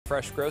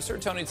Fresh Grocer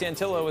Tony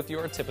Tantillo with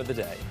your tip of the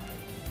day.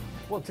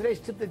 Well, today's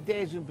tip of the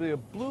day is going to be a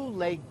Blue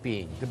Lake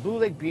bean. The Blue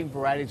Lake bean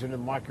varieties are in the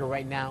market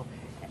right now.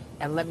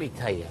 And let me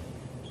tell you,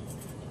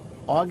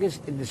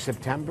 August into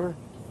September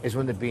is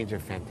when the beans are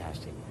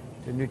fantastic.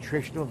 The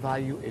nutritional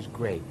value is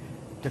great.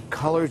 The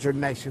colors are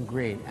nice and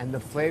green, and the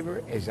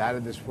flavor is out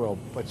of this world.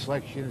 But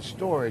selection and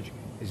storage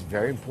is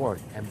very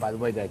important. And by the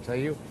way, did I tell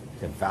you,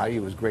 the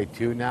value is great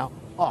too now?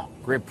 Oh,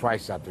 great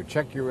price out there.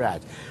 Check your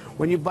ads.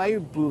 When you buy your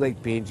Blue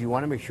Lake beans, you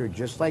want to make sure,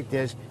 just like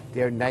this,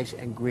 they're nice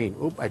and green.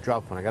 Oop, I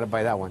dropped one. I got to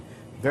buy that one.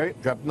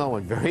 Drop another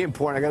one. Very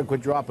important. I got to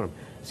quit dropping them.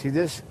 See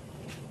this?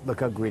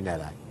 Look how green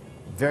that is.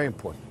 Very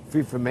important.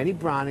 Free from any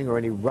browning or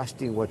any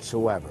rusting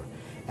whatsoever.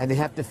 And they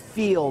have to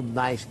feel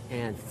nice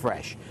and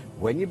fresh.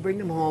 When you bring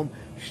them home,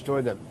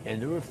 store them in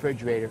the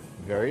refrigerator.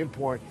 Very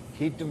important.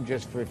 Keep them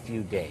just for a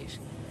few days.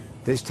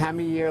 This time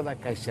of year,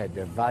 like I said,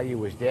 the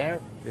value is there,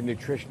 the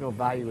nutritional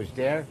value is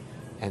there,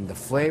 and the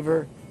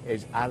flavor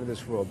is out of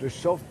this world. They're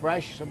so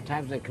fresh,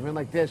 sometimes they come in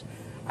like this.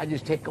 I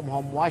just take them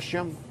home, wash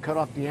them, cut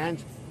off the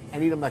ends,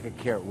 and eat them like a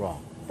carrot raw.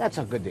 That's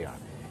how good they are.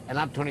 And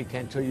I'm Tony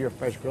Tantillo, your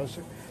Fresh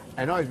Grocer.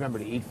 And always remember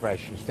to eat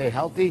fresh and stay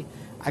healthy.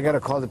 I got to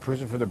call the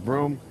person for the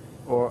broom,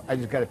 or I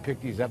just got to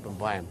pick these up and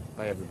buy them.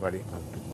 Bye, everybody.